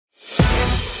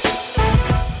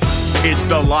It's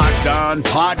the Locked On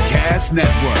Podcast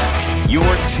Network, your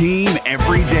team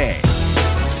every day.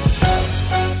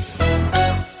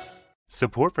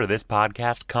 Support for this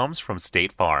podcast comes from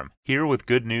State Farm, here with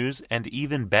good news and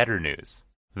even better news.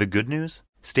 The good news?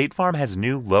 State Farm has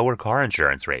new lower car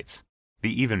insurance rates.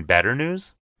 The even better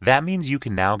news? That means you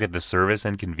can now get the service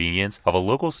and convenience of a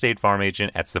local State Farm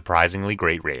agent at surprisingly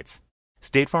great rates.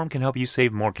 State Farm can help you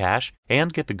save more cash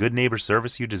and get the good neighbor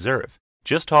service you deserve.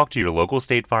 Just talk to your local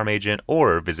State Farm agent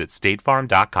or visit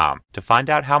statefarm.com to find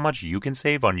out how much you can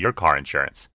save on your car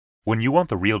insurance. When you want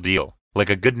the real deal, like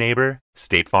a good neighbor,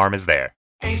 State Farm is there.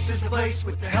 Ace is the place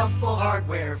with the helpful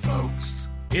hardware, folks.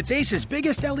 It's Ace's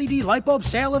biggest LED light bulb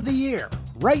sale of the year.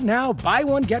 Right now, buy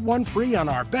one, get one free on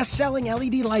our best-selling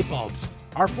LED light bulbs.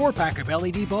 Our 4-pack of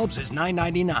LED bulbs is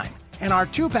 $9.99, and our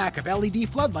 2-pack of LED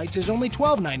floodlights is only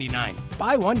 $12.99.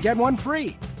 Buy one, get one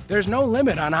free. There's no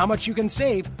limit on how much you can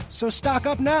save, so stock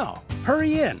up now.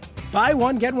 Hurry in. Buy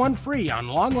one, get one free on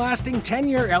long-lasting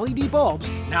 10-year LED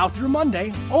bulbs now through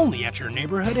Monday, only at your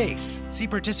neighborhood Ace. See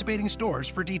participating stores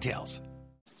for details.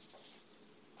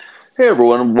 Hey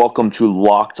everyone, welcome to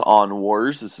Locked On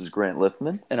Warriors. This is Grant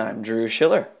Liffman. And I'm Drew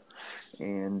Schiller.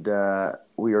 And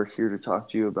we are here to talk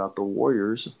to you about the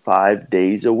Warriors 5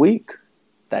 days a week.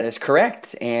 That is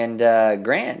correct. And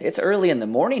Grant, it's early in the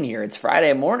morning here. It's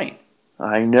Friday morning.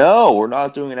 I know. We're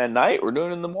not doing it at night. We're doing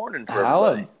it in the morning for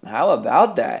everybody. How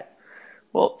about that?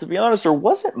 Well, to be honest, there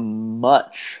wasn't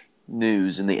much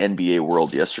news in the NBA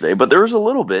world yesterday, but there was a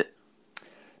little bit.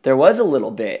 There was a little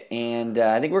bit, and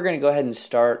I think we're going to go ahead and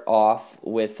start off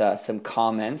with some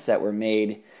comments that were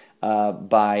made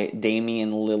by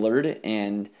Damian Lillard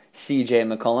and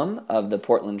CJ McCollum of the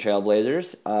Portland Trail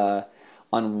Blazers.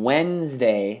 On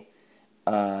Wednesday,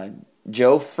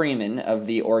 Joe Freeman of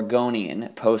the Oregonian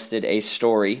posted a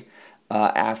story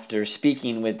after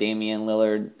speaking with Damian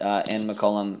Lillard and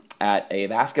McCollum at a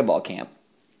basketball camp.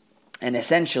 And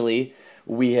essentially,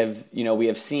 we have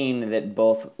seen that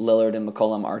both Lillard and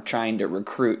McCollum are trying to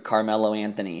recruit Carmelo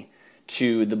Anthony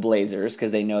to the Blazers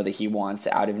because they know that he wants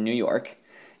out of New York.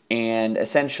 And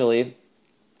essentially,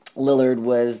 Lillard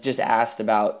was just asked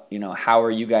about, how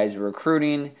are you guys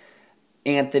recruiting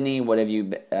Anthony? What have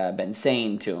you been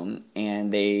saying to him?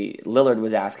 And Lillard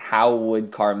was asked, how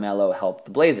would Carmelo help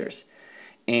the Blazers?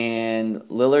 And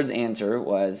Lillard's answer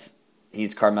was,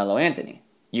 he's Carmelo Anthony.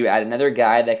 You add another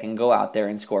guy that can go out there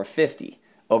and score 50.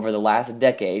 Over the last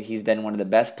decade, he's been one of the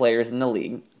best players in the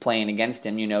league. Playing against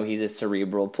him, he's a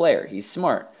cerebral player. He's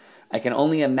smart. I can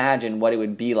only imagine what it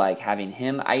would be like having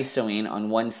him isoing on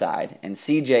one side and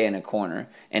CJ in a corner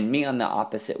and me on the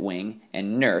opposite wing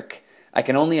and Nurk. I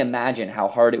can only imagine how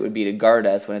hard it would be to guard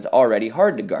us when it's already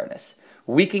hard to guard us.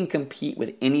 We can compete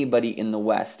with anybody in the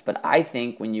West, but I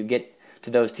think when you get to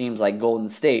those teams like Golden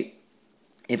State,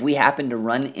 if we happen to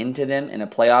run into them in a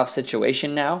playoff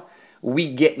situation now,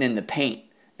 we getting in the paint.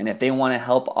 And if they want to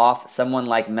help off someone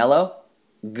like Melo,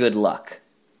 good luck.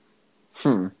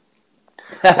 Well,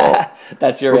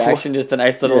 that's your reaction, just a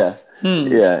nice little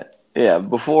Yeah.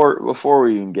 Before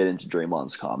we even get into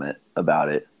Draymond's comment about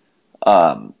it,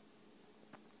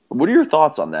 what are your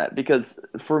thoughts on that? Because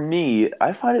for me,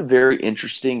 I find it very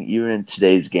interesting, even in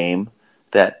today's game,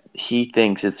 that he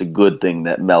thinks it's a good thing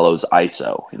that Melo's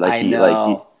ISO.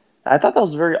 I thought that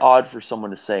was very odd for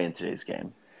someone to say in today's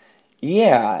game.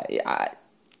 Yeah,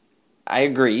 I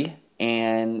agree.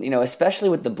 And, especially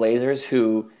with the Blazers,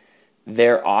 who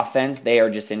their offense, they are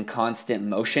just in constant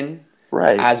motion.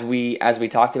 Right. As we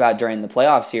talked about during the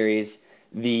playoff series,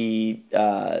 the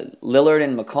Lillard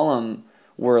and McCollum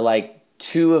were like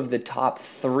two of the top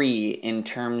three in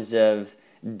terms of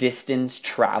distance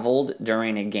traveled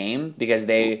during a game because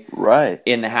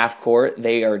in the half court,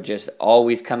 they are just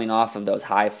always coming off of those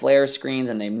high flare screens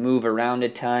and they move around a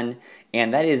ton.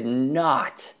 And that is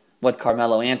not what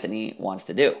Carmelo Anthony wants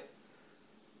to do.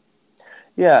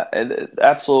 Yeah,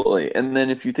 absolutely. And then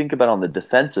if you think about on the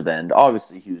defensive end,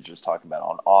 obviously he was just talking about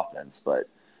on offense, but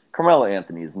Carmelo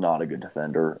Anthony is not a good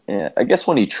defender. And I guess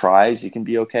when he tries, he can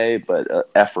be okay, but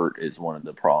effort is one of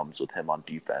the problems with him on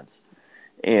defense.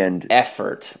 And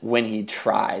effort when he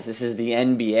tries. This is the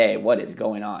NBA. What is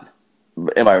going on?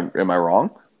 Am I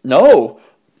wrong? No.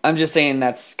 I'm just saying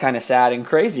that's kind of sad and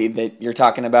crazy that you're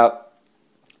talking about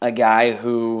a guy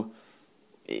who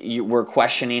we're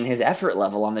questioning his effort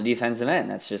level on the defensive end.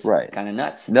 That's just kind of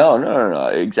nuts. No.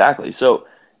 Exactly. So,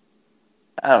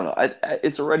 I don't know.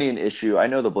 It's already an issue. I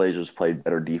know the Blazers played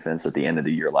better defense at the end of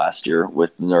the year last year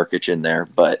with Nurkic in there,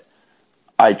 but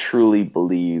I truly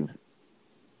believe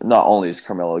not only is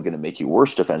Carmelo going to make you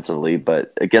worse defensively,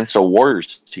 but against a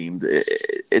Warriors team,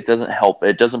 it doesn't help.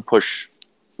 It doesn't push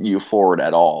you forward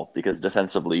at all because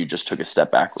defensively you just took a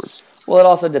step backwards. Well, it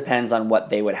also depends on what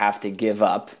they would have to give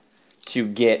up to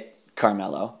get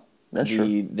Carmelo. That's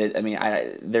true.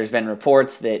 There's been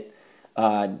reports that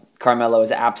Carmelo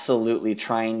is absolutely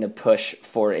trying to push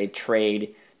for a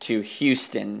trade to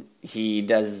Houston. He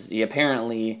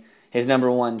apparently, his number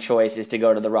one choice is to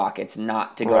go to the Rockets,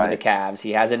 not to go to the Cavs.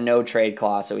 He has a no trade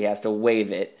clause, so he has to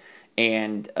waive it.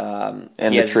 And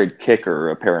the trade kicker,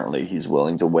 apparently he's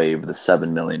willing to waive the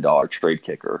 $7 million trade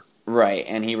kicker. Right,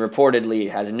 and he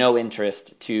reportedly has no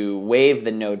interest to waive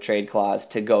the no trade clause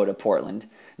to go to Portland.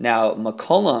 Now,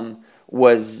 McCollum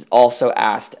was also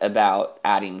asked about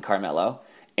adding Carmelo,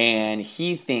 and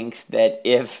he thinks that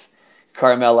if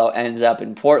Carmelo ends up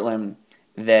in Portland,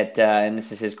 that, and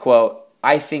this is his quote,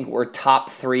 "I think we're top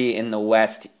 3 in the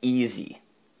West easy."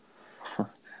 All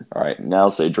right, now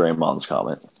say Draymond's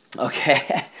comment.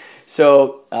 Okay,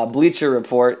 so Bleacher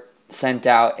Report sent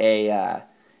out a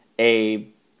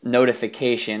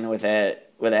notification with a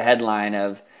headline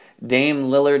of Dame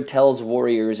Lillard tells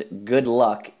Warriors good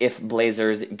luck if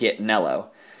Blazers get Melo,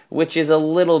 which is a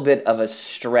little bit of a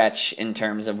stretch in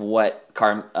terms of what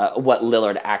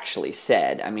Lillard actually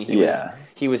said. I mean,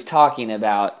 he was talking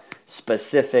about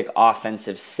specific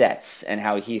offensive sets and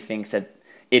how he thinks that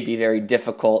it'd be very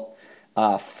difficult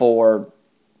for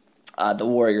the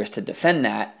Warriors to defend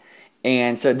that.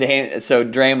 And so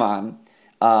Draymond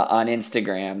on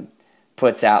Instagram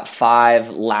puts out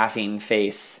 5 laughing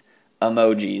face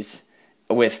emojis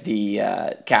with the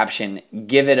caption,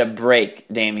 "Give it a break,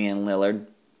 Damian Lillard."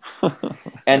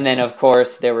 And then, of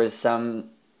course, there was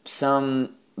some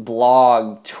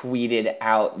blog tweeted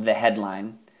out the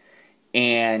headline,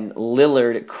 and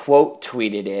Lillard quote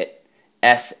tweeted it,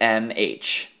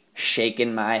 SMH,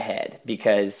 shaking my head,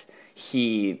 because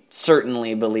he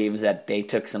certainly believes that they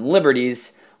took some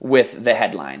liberties with the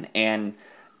headline. And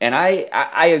I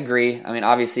agree. I mean,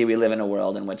 obviously we live in a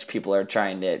world in which people are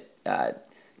trying to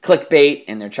clickbait,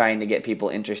 and they're trying to get people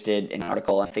interested in an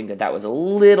article. I think that was a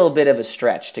little bit of a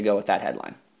stretch to go with that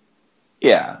headline.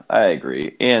 Yeah, I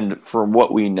agree. And from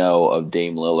what we know of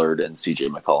Dame Lillard and CJ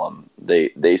McCollum,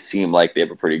 they seem like they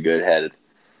have a pretty good head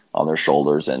on their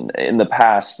shoulders. And in the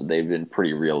past, they've been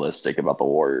pretty realistic about the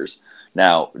Warriors.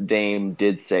 Now, Dame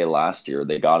did say last year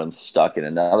they got him stuck in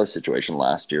another situation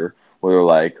last year where they're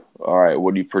like, all right,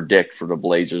 what do you predict for the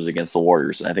Blazers against the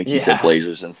Warriors? And I think he said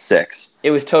Blazers in 6. It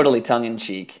was totally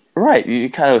tongue-in-cheek. Right. You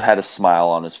kind of had a smile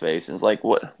on his face. And it's like,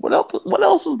 what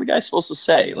else is the guy supposed to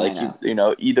say? Like,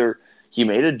 either he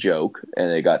made a joke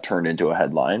and it got turned into a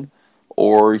headline,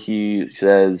 or he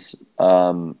says,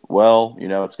 well,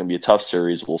 it's going to be a tough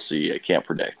series. We'll see. I can't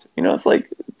predict. It's like,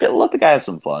 let the guy have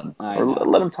some fun.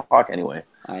 Let him talk anyway.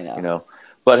 I know.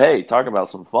 But hey, talk about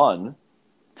some fun.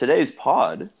 Today's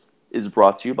pod is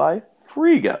brought to you by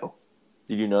Frigo.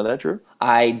 Did you know that, Drew?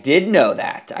 I did know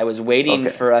that. I was waiting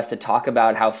for us to talk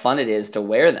about how fun it is to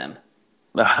wear them.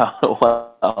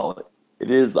 Well,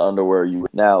 it is the underwear you wear.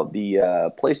 Now,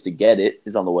 the place to get it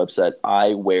is on the website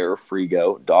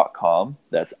iwearfrigo.com.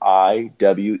 That's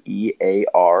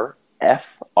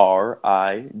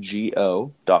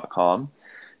iwearfrigo.com.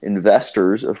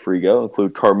 Investors of Frigo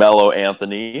include Carmelo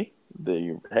Anthony.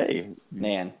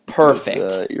 Man,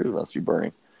 perfect. Yours must be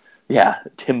burning. Yeah,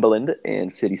 Timbaland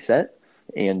and 50 Cent.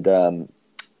 And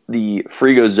the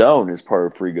Frigo Zone is part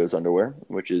of Frigo's underwear,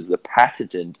 which is the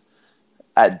patented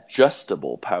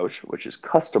adjustable pouch, which is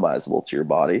customizable to your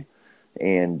body.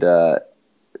 And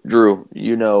Drew,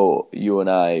 you and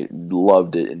I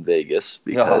loved it in Vegas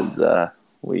because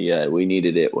we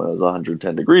needed it when it was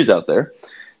 110 degrees out there.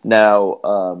 Now,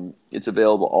 it's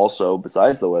available also,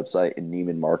 besides the website, in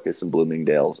Neiman Marcus and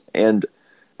Bloomingdale's. And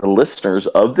the listeners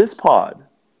of this pod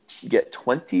get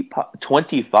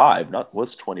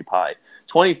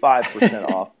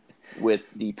 25% off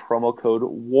with the promo code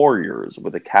WARRIORS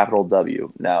with a capital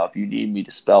W. Now, if you need me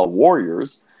to spell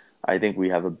Warriors, I think we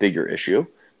have a bigger issue.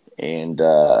 And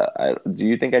do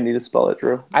you think I need to spell it,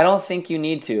 Drew? I don't think you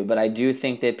need to, but I do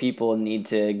think that people need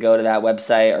to go to that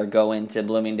website or go into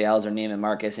Bloomingdale's or Neiman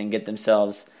Marcus and get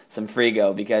themselves some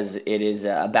Frigo, because it is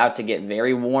about to get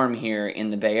very warm here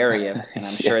in the Bay Area, and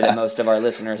I'm sure that most of our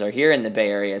listeners are here in the Bay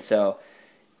Area, so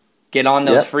get on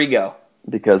those Frigo.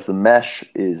 Because the mesh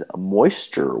is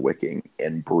moisture-wicking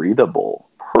and breathable,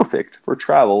 perfect for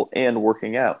travel and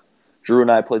working out. Drew and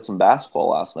I played some basketball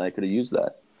last night. Could have used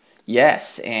that.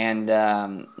 Yes, and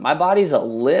my body's a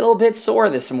little bit sore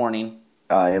this morning.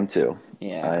 I am too.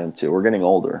 Yeah. I am too. We're getting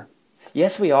older.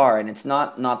 Yes, we are, and it's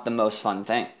not the most fun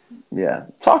thing. Yeah.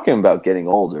 Talking about getting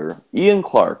older, Ian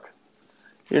Clark.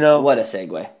 What a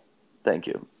segue. Thank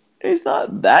you. he's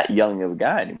not that young of a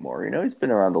guy anymore. He's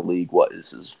been around the league. What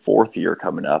is his 4th year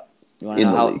coming up in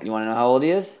the league? You want to know how old he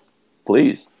is?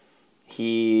 Please.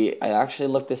 I actually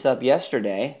looked this up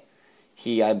yesterday.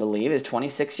 He, I believe, is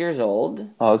 26 years old.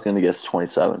 I was going to guess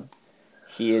 27.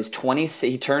 He is 20.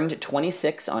 He turned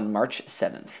 26 on March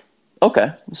 7th.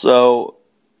 Okay, so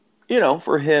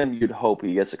for him, you'd hope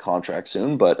he gets a contract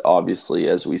soon. But obviously,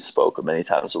 as we spoke many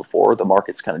times before, the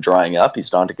market's kind of drying up.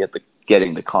 He's not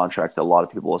getting the contract that a lot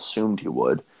of people assumed he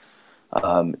would.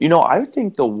 I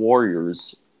think the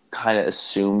Warriors kind of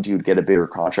assumed he would get a bigger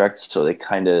contract, so they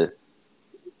kind of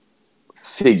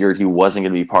figured he wasn't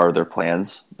going to be part of their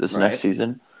plans this next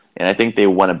season. And I think they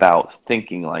went about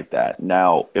thinking like that.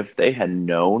 Now, if they had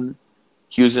known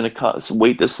he was going to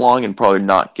wait this long and probably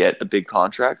not get a big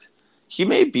contract, he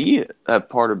may be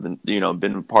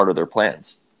been part of their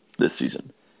plans this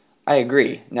season. I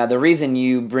agree. Now, the reason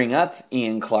you bring up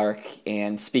Ian Clark,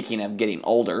 and speaking of getting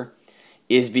older,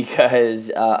 is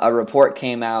because a report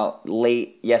came out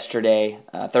late yesterday,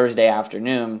 Thursday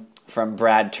afternoon, from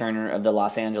Brad Turner of the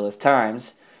Los Angeles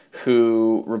Times,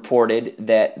 who reported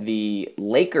that the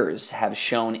Lakers have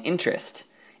shown interest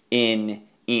in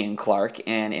Ian Clark,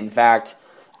 and in fact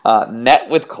met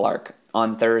with Clark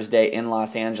on Thursday in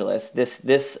Los Angeles.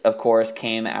 This of course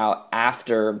came out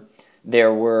after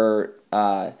there were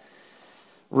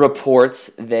reports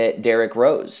that Derrick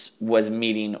Rose was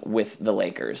meeting with the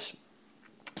Lakers.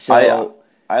 So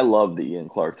I love the Ian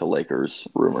Clark to Lakers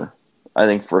rumor. I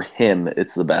think for him,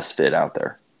 it's the best fit out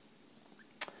there.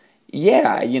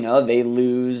 Yeah, they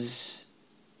lose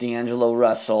D'Angelo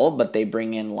Russell, but they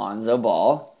bring in Lonzo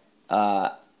Ball.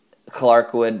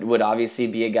 Clark would obviously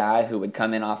be a guy who would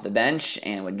come in off the bench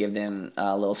and would give them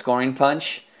a little scoring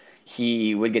punch.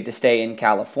 He would get to stay in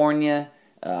California.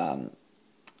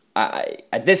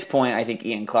 At this point, I think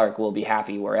Ian Clark will be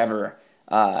happy wherever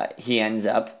he ends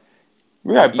up.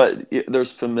 Yeah, but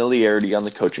there's familiarity on the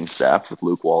coaching staff with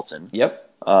Luke Walton. Yep.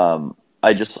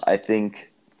 I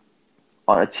think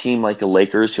on a team like the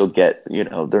Lakers, he'll get,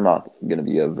 they're not going to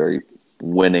be a very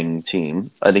winning team.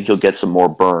 I think he'll get some more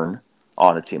burn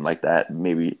on a team like that,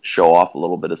 maybe show off a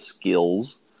little bit of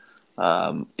skills.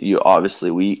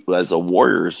 We as a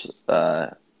Warriors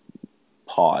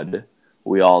pod,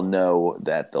 we all know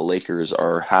that the Lakers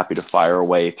are happy to fire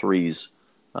away threes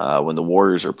when the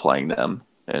Warriors are playing them,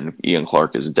 and Ian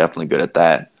Clark is definitely good at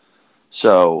that.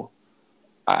 So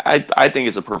I think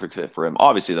it's a perfect fit for him.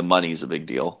 Obviously, the money is a big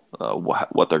deal,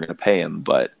 what they're going to pay him,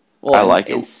 but I like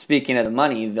it. And speaking of the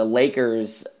money, the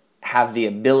Lakers have the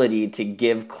ability to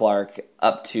give Clark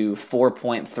up to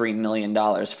 $4.3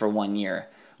 million for 1 year,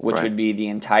 which would be the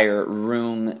entire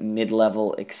room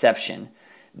mid-level exception.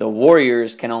 The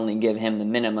Warriors can only give him the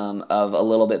minimum of a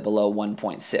little bit below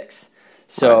 1.6.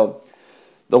 So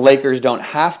the Lakers don't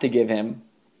have to give him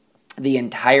the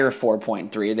entire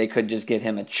 4.3. They could just give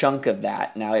him a chunk of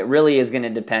that. Now, it really is going to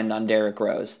depend on Derrick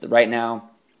Rose. Right now,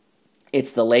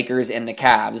 it's the Lakers and the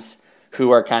Cavs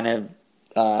who are kind of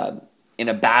in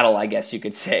a battle, I guess you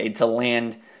could say, to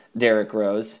land Derrick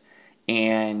Rose.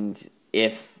 And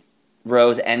if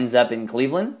Rose ends up in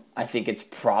Cleveland, I think it's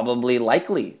probably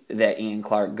likely that Ian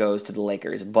Clark goes to the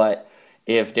Lakers. But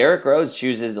if Derrick Rose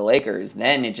chooses the Lakers,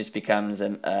 then it just becomes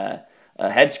a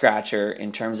head scratcher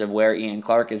in terms of where Ian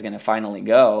Clark is going to finally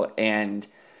go. And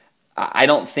I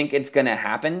don't think it's going to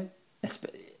happen,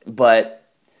 but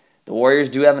the Warriors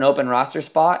do have an open roster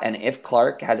spot, and if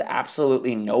Clark has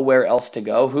absolutely nowhere else to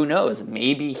go, who knows?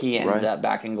 Maybe he ends up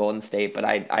back in Golden State, but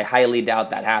I highly doubt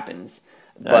that happens.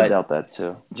 But I doubt that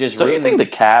too. Do you think the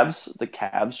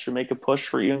Cavs should make a push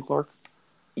for Ian Clark?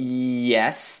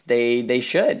 Yes, they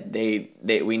should.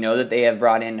 We know that they have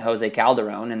brought in Jose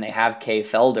Calderon and they have Kay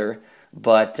Felder,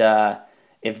 but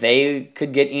if they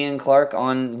could get Ian Clark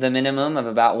on the minimum of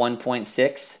about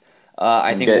 1.6,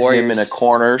 I think get Warriors him in a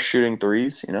corner shooting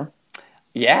threes,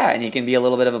 Yeah, and he can be a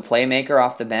little bit of a playmaker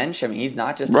off the bench. I mean, he's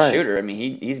not just a shooter. I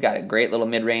mean, he's got a great little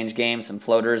mid-range game, some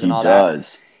floaters and all that. He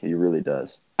does. He really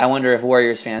does. I wonder if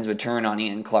Warriors fans would turn on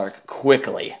Ian Clark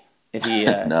quickly if he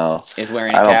is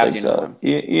wearing a Cavs uniform. So.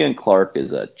 Ian Clark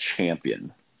is a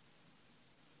champion.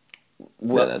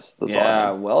 Well, that's all I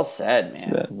have. Well said,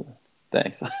 man. Yeah,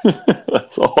 thanks.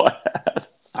 That's all I had.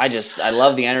 I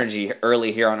love the energy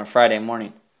early here on a Friday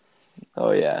morning.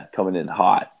 Oh, yeah. Coming in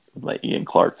hot, like Ian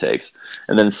Clark takes.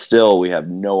 And then still, we have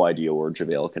no idea where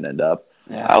JaVale can end up.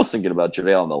 Yeah. I was thinking about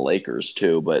JaVale and the Lakers,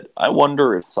 too, but I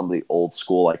wonder if somebody old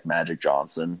school like Magic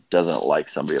Johnson doesn't like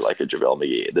somebody like a JaVale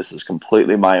McGee. This is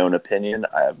completely my own opinion.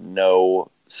 I have no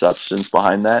substance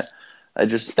behind that.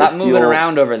 Stop moving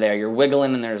around over there. You're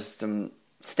wiggling and there's some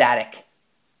static.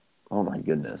 Oh, my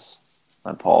goodness.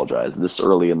 I apologize. This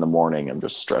early in the morning, I'm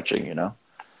just stretching. I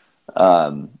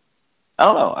don't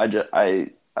know.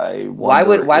 I wonder Why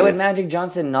would if Magic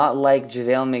Johnson not like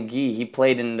JaVale McGee? He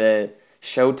played in the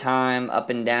Showtime, up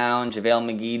and down,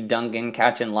 JaVale McGee dunking,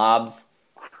 catching lobs.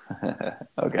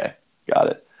 Okay, got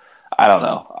it. I don't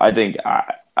know. I think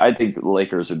the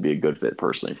Lakers would be a good fit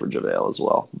personally for JaVale as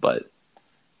well, but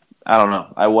I don't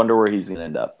know. I wonder where he's going to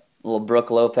end up. Little Brooke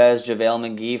Lopez,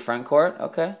 JaVale McGee front court.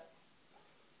 Okay.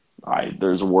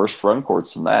 There's worse front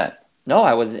courts than that. No,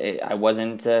 I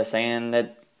wasn't saying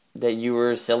that you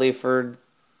were silly for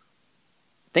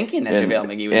thinking that JaVale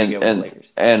McGee would be good with the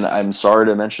Lakers. And I'm sorry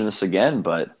to mention this again,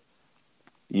 but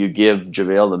you give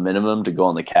JaVale the minimum to go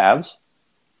on the Cavs?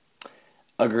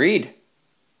 Agreed.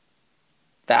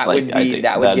 That would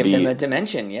give him a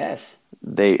dimension, yes.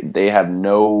 They have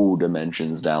no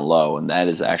dimensions down low, and that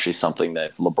is actually something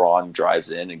that if LeBron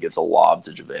drives in and gives a lob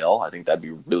to JaVale, I think that'd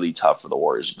be really tough for the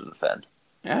Warriors to defend.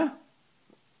 Yeah.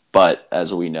 But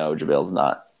as we know, JaVale's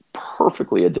not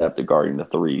perfectly adept at guarding the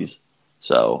threes,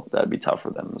 so that'd be tough for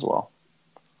them as well.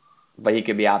 But he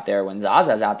could be out there when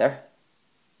Zaza's out there.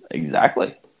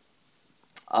 Exactly.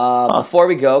 Before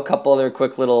we go, a couple other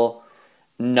quick little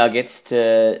nuggets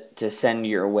to send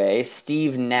your way.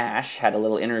 Steve Nash had a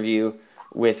little interview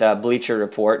with Bleacher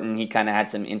Report, and he kind of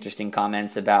had some interesting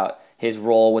comments about his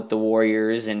role with the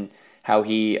Warriors and how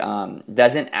he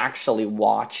doesn't actually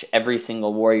watch every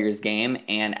single Warriors game,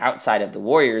 and outside of the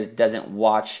Warriors doesn't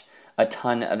watch a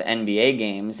ton of NBA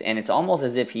games, and it's almost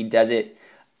as if he does it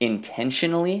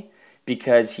intentionally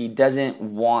because he doesn't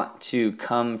want to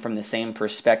come from the same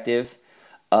perspective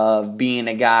of being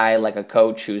a guy like a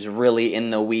coach who's really in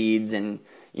the weeds and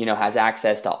has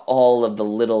access to all of the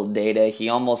little data. He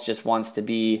almost just wants to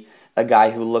be a guy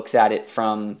who looks at it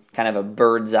from kind of a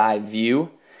bird's eye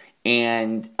view.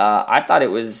 And I thought it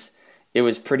was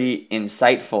pretty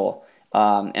insightful.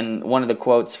 And one of the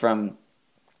quotes from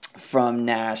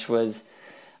Nash was,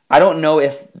 I don't know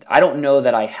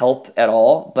that I help at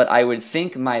all, but I would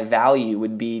think my value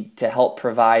would be to help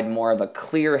provide more of a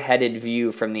clear-headed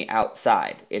view from the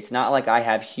outside. It's not like I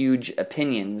have huge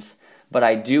opinions, but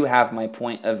I do have my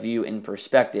point of view in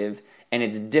perspective, and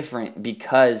it's different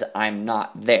because I'm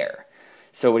not there.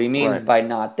 So what he means by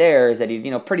not there is that he's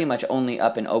pretty much only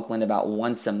up in Oakland about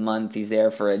once a month. He's there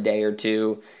for a day or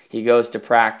two. He goes to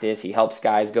practice. He helps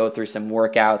guys go through some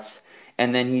workouts.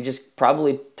 And then he just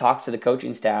probably talks to the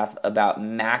coaching staff about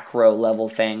macro level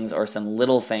things or some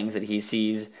little things that he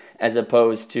sees, as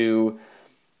opposed to,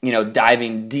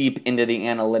 diving deep into the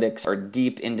analytics or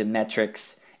deep into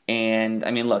metrics. And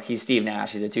I mean, look, he's Steve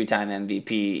Nash. He's a 2-time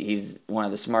MVP. He's one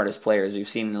of the smartest players we've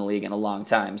seen in the league in a long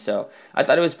time. So I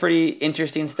thought it was pretty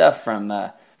interesting stuff from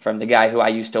the guy who I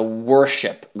used to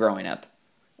worship growing up.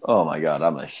 Oh my God,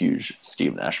 I'm a huge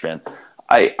Steve Nash fan.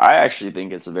 I actually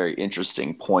think it's a very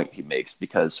interesting point he makes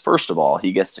because, first of all,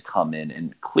 he gets to come in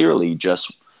and clearly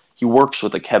he works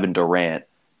with a Kevin Durant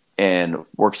and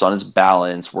works on his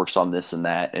balance, works on this and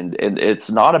that. And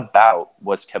it's not about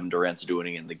what's Kevin Durant's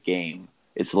doing in the game.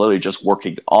 It's literally just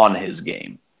working on his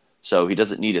game. So he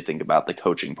doesn't need to think about the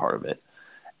coaching part of it.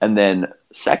 And then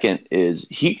second is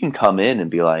he can come in and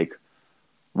be like,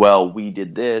 well, we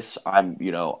did this.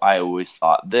 I always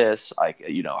thought this. I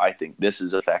think this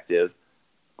is effective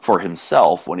for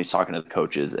himself when he's talking to the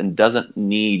coaches and doesn't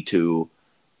need to,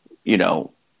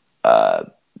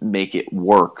 make it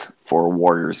work for a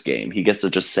Warriors game. He gets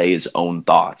to just say his own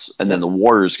thoughts, and then the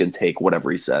Warriors can take whatever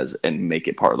he says and make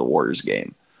it part of the Warriors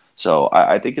game. So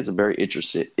I think it's a very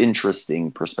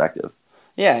interesting perspective.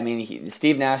 Yeah, I mean,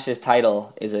 Steve Nash's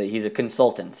title is he's a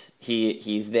consultant.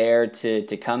 He's there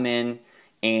to come in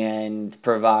and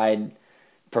provide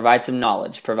some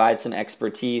knowledge, provide some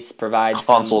expertise, provide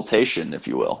consultation, if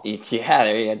you will. Yeah,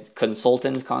 there you go.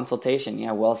 Consultation.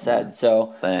 Yeah, well said.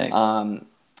 So thanks.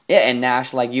 And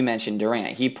Nash, like you mentioned,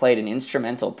 Durant, he played an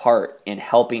instrumental part in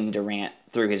helping Durant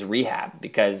through his rehab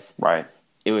because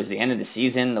it was the end of the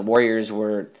season. The Warriors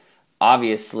were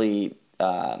obviously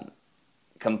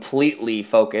completely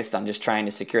focused on just trying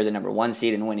to secure the number 1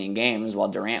 seed and winning games, while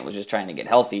Durant was just trying to get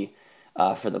healthy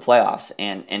for the playoffs.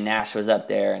 And Nash was up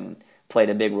there and played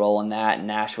a big role in that. And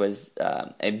Nash was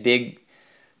a big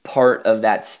part of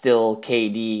that Still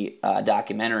KD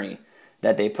documentary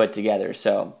that they put together.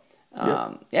 So,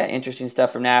 interesting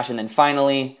stuff from Nash. And then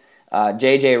finally,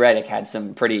 JJ Redick had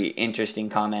some pretty interesting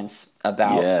comments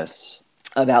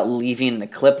about leaving the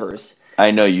Clippers. I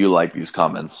know you like these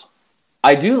comments.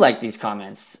 I do like these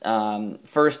comments.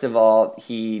 First of all,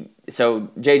 JJ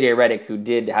Redick, who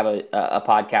did have a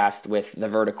podcast with The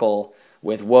Vertical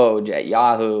with Woj at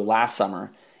Yahoo last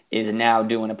summer, is now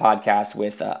doing a podcast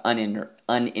with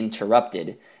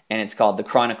Uninterrupted. and it's called The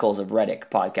Chronicles of Redick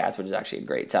podcast, which is actually a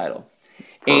great title.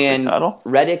 Perfect title.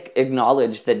 Redick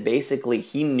acknowledged that basically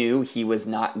he knew he was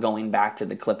not going back to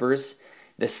the Clippers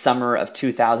the summer of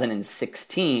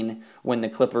 2016 when the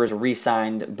Clippers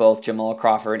re-signed both Jamal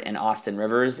Crawford and Austin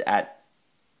Rivers at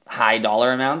high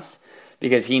dollar amounts,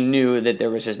 because he knew that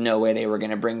there was just no way they were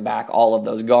going to bring back all of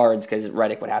those guards because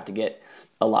Redick would have to get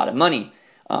a lot of money.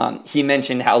 He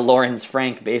mentioned how Lawrence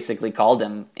Frank basically called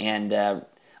him and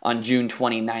on June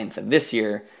 29th of this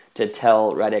year to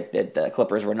tell Redick that the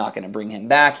Clippers were not going to bring him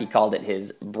back. He called it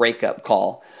his breakup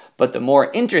call. But the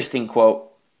more interesting quote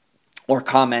or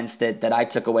comments that I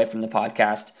took away from the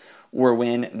podcast were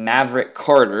when Maverick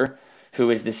Carter,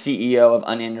 who is the CEO of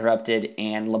Uninterrupted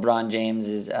and LeBron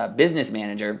James's business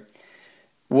manager,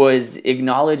 was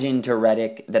acknowledging to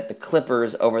Redick that the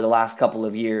Clippers over the last couple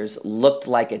of years looked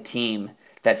like a team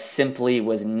that simply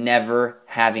was never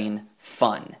having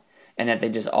fun, and that they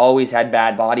just always had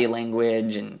bad body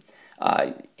language, and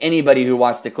anybody who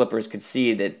watched the Clippers could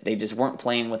see that they just weren't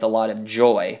playing with a lot of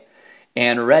joy.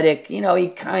 And Redick,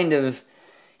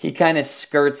 he kind of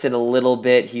skirts it a little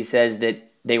bit. He says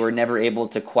that they were never able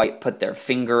to quite put their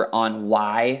finger on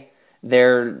why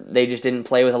they just didn't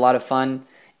play with a lot of fun.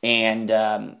 And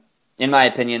in my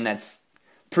opinion, that's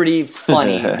pretty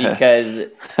funny because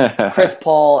Chris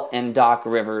Paul and Doc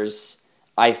Rivers,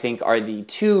 I think, are the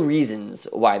two reasons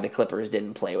why the Clippers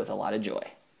didn't play with a lot of joy.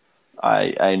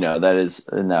 I know that is,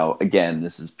 now again,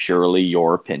 this is purely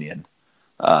your opinion,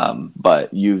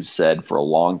 but you've said for a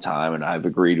long time, and I've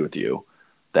agreed with you,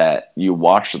 that you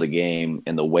watch the game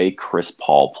and the way Chris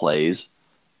Paul plays,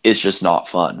 it's just not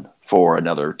fun for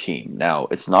another team. Now,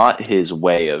 it's not his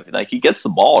way of, he gets the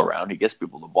ball around, he gets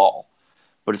people the ball,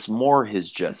 but it's more his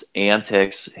just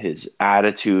antics, his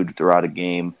attitude throughout a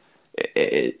game.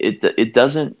 It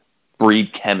doesn't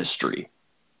breed chemistry.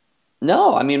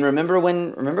 No, I mean, remember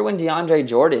when DeAndre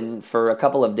Jordan for a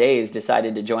couple of days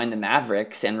decided to join the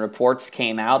Mavericks, and reports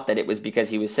came out that it was because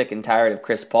he was sick and tired of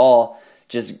Chris Paul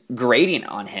just grating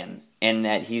on him, and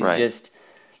that he's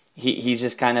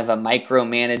just kind of a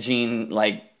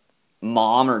micromanaging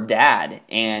mom or dad,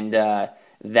 and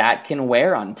that can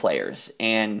wear on players.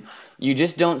 And you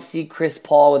just don't see Chris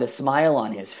Paul with a smile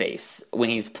on his face when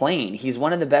he's playing. He's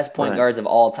one of the best point guards of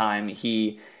all time.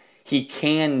 He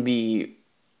can be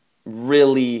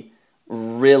really,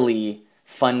 really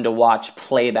fun to watch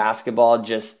play basketball.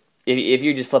 Just if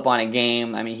you just flip on a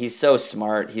game, I mean, he's so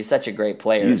smart. He's such a great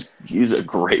player. He's a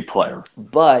great player.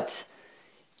 But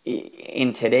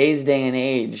in today's day and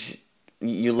age,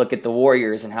 you look at the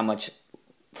Warriors and how much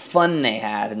fun they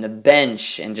have, and the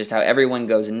bench, and just how everyone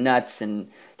goes nuts, and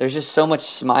there's just so much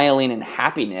smiling and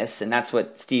happiness, and that's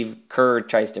what Steve Kerr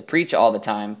tries to preach all the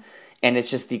time. And it's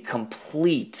just the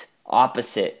complete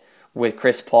opposite with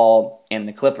Chris Paul and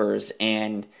the Clippers,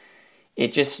 and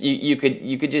it just you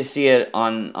could just see it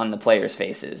on the players'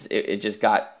 faces. It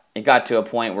got to a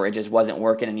point where it just wasn't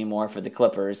working anymore for the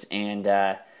Clippers, and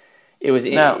it was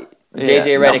JJ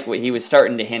Redick. He was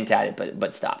starting to hint at it,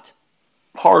 but stopped.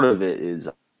 Part of it is,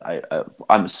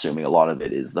 I'm assuming a lot of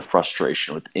it is the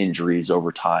frustration with injuries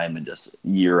over time and just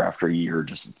year after year,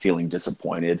 just feeling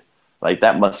disappointed.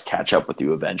 That must catch up with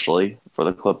you eventually for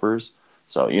the Clippers.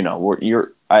 So,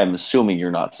 I'm assuming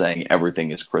you're not saying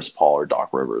everything is Chris Paul or Doc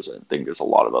Rivers. I think there's a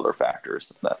lot of other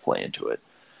factors that play into it.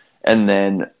 And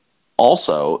then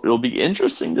also, it'll be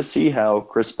interesting to see how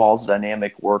Chris Paul's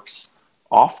dynamic works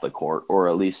off the court, or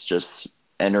at least just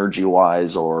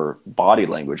energy-wise or body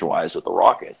language-wise with the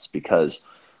Rockets, because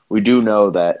we do know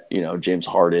that, James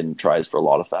Harden tries for a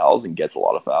lot of fouls and gets a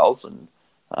lot of fouls, and,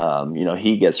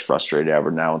 he gets frustrated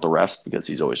every now with the refs because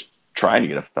he's always trying to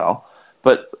get a foul.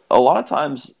 But a lot of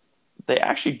times they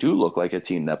actually do look like a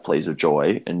team that plays with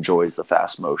joy, enjoys the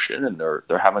fast motion, and they're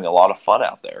having a lot of fun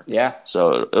out there. Yeah.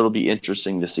 So it'll be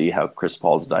interesting to see how Chris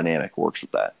Paul's dynamic works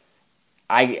with that.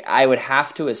 I would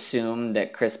have to assume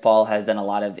that Chris Paul has done a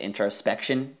lot of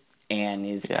introspection and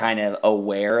is kind of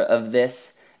aware of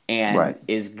this, and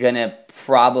is going to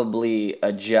probably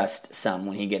adjust some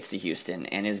when he gets to Houston,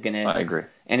 and is going to I agree.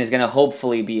 And is going to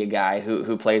hopefully be a guy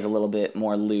who plays a little bit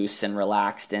more loose and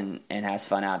relaxed and has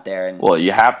fun out there. And well,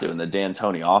 you have to. In the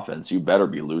D'Antoni offense, you better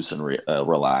be loose and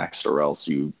relaxed, or else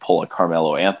you pull a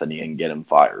Carmelo Anthony and get him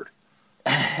fired.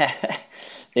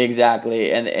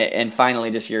 Exactly. And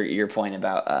finally, just your point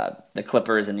about the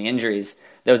Clippers and the injuries.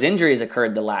 Those injuries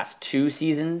occurred the last two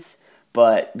seasons,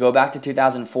 but go back to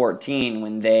 2014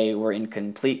 when they were in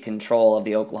complete control of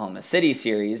the Oklahoma City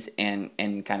series and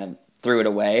kind of threw it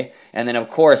away. And then, of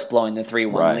course, blowing the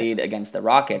 3-1 lead against the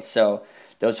Rockets. So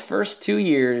those first 2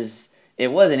 years,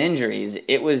 it wasn't injuries.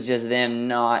 It was just them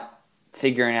not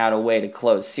figuring out a way to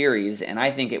close series, and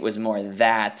I think it was more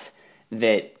that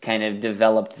kind of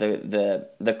developed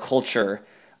the culture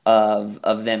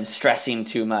of them stressing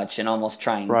too much and almost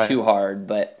trying too hard.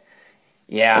 But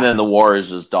yeah, and then the Warriors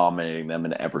just dominating them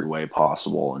in every way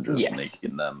possible and just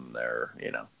making them their,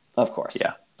 Of course.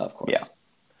 Yeah. Of course. Yeah.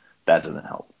 That doesn't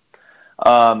help.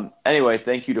 Anyway,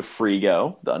 thank you to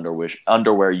Frigo, the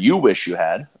underwear you wish you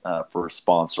had, for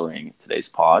sponsoring today's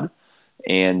pod.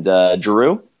 And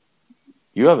Drew,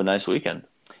 you have a nice weekend.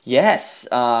 Yes.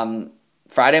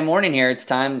 Friday morning here. It's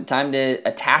time to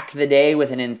attack the day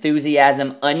with an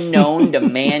enthusiasm unknown to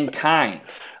mankind.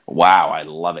 Wow, I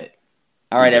love it.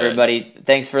 All right, everybody.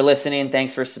 Thanks for listening.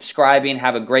 Thanks for subscribing.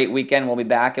 Have a great weekend. We'll be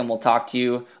back, and we'll talk to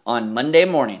you on Monday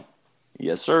morning.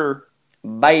 Yes, sir.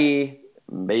 Bye.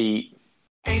 Bye.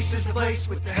 Ace is the place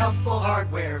with the helpful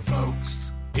hardware, folks.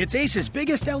 It's Ace's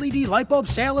biggest LED light bulb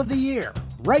sale of the year.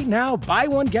 Right now, buy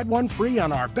one, get one free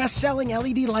on our best-selling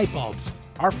LED light bulbs.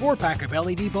 Our 4-pack of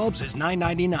LED bulbs is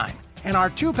 $9.99, and our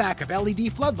 2-pack of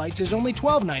LED floodlights is only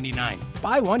 $12.99.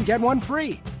 Buy one, get one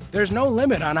free. There's no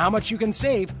limit on how much you can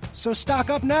save, so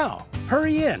stock up now.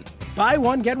 Hurry in. Buy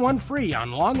one, get one free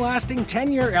on long-lasting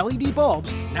 10-year LED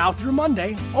bulbs, now through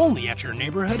Monday, only at your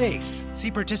neighborhood Ace.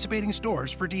 See participating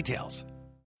stores for details.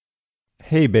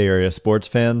 Hey Bay Area sports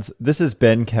fans, this is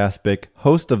Ben Kaspick,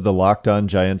 host of the Locked On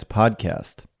Giants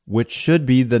podcast, which should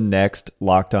be the next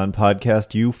Locked On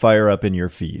podcast you fire up in your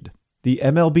feed. The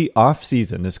MLB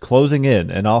offseason is closing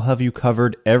in, and I'll have you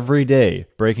covered every day,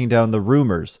 breaking down the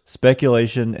rumors,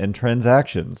 speculation, and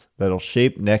transactions that'll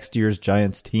shape next year's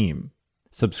Giants team.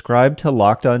 Subscribe to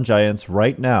Locked On Giants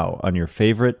right now on your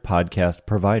favorite podcast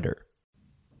provider.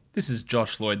 This is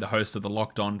Josh Lloyd, the host of the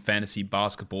Locked On Fantasy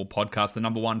Basketball Podcast, the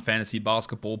number one fantasy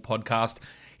basketball podcast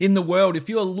in the world. If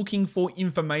you're looking for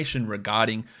information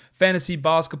regarding fantasy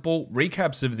basketball,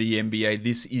 recaps of the NBA,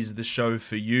 this is the show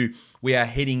for you. We are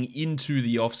heading into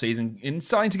the offseason and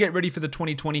starting to get ready for the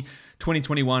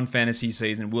 2020-2021 fantasy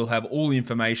season. We'll have all the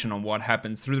information on what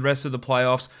happens through the rest of the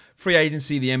playoffs, free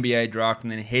agency, the NBA draft,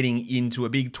 and then heading into a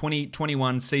big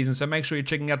 2021 season. So make sure you're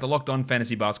checking out the Locked On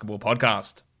Fantasy Basketball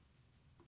Podcast.